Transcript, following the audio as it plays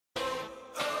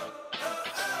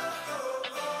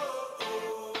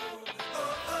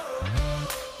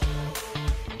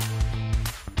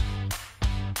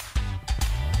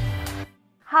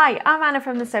Hi, I'm Anna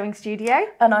from the Sewing Studio.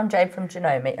 And I'm Jane from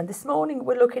Janome, and this morning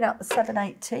we're looking at the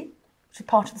 780, which is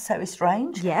part of the Sewist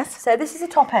range. Yes. So this is the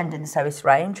top end in the Sewist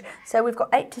range. So we've got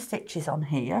 80 stitches on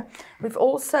here. We've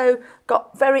also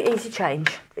got very easy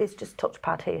change. It's just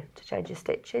touchpad here to change your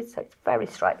stitches, so it's very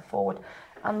straightforward.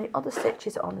 And the other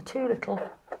stitches are on the two little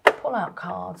pull-out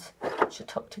cards, which are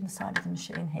tucked in the side of the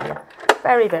machine here.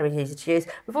 Very, very easy to use.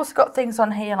 We've also got things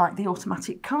on here like the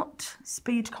automatic cut,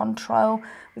 speed control.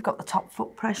 We've got the top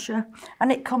foot pressure,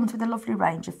 and it comes with a lovely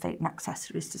range of feet and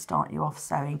accessories to start you off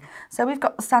sewing. So we've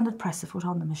got the standard presser foot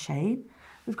on the machine.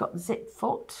 We've got the zip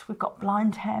foot. We've got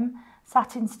blind hem,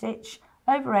 satin stitch,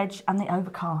 over edge, and the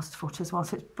overcast foot as well.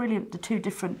 So it's brilliant. The two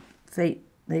different feet,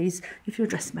 these, if you're a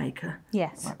dressmaker.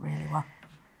 Yes. Work really well.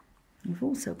 We've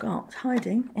also got,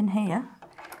 hiding in here,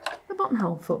 the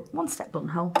buttonhole foot, one-step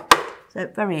buttonhole. So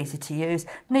very easy to use.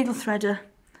 Needle threader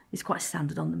is quite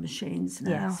standard on the machines now.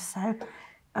 Yes. So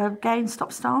again,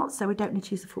 stop-start, so we don't need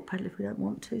to use the foot pedal if we don't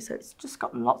want to. So it's just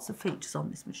got lots of features on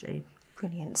this machine.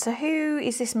 Brilliant. So who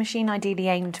is this machine ideally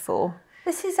aimed for?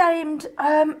 This is aimed,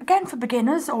 again, for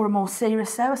beginners or a more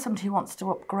serious sewer, somebody who wants to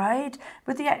upgrade.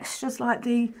 With the extras like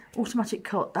the automatic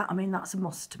cut, that's a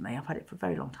must to me. I've had it for a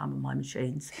very long time on my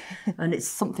machines, and it's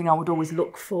something I would always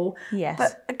look for. Yes.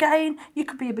 But again, you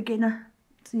could be a beginner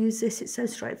to use this. It's so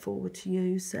straightforward to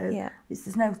use, so Yeah.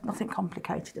 there's nothing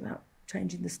complicated about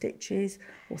changing the stitches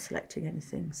or selecting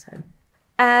anything. So.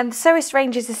 And the Sewist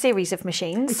range is a series of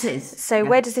machines. It is. So yeah.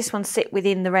 where does this one sit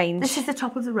within the range? This is the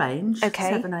top of the range,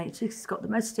 Okay. 780. It's got the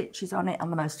most stitches on it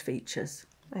and the most features.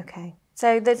 Okay.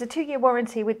 So there's a 2-year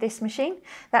warranty with this machine.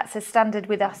 That's a standard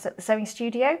with us at the Sewing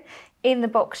Studio. In the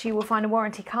box you will find a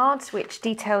warranty card which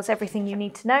details everything you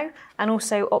need to know, and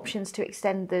also options to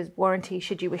extend the warranty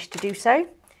should you wish to do so.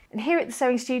 And here at the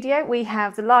Sewing Studio we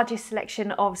have the largest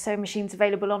selection of sewing machines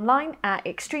available online at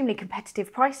extremely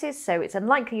competitive prices, so it's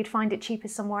unlikely you'd find it cheaper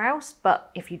somewhere else,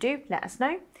 but if you do, let us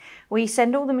know. We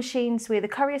send all the machines with a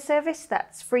courier service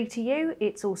that's free to you.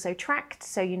 It's also tracked,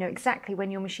 so you know exactly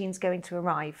when your machine's going to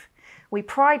arrive. We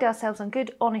pride ourselves on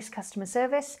good, honest customer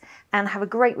service and have a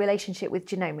great relationship with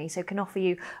Janome, so can offer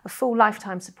you a full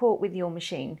lifetime support with your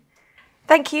machine.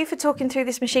 Thank you for talking through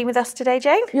this machine with us today,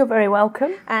 Jane. You're very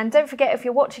welcome. And don't forget, if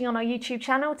you're watching on our YouTube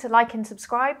channel, to like and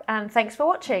subscribe, and thanks for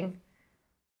watching.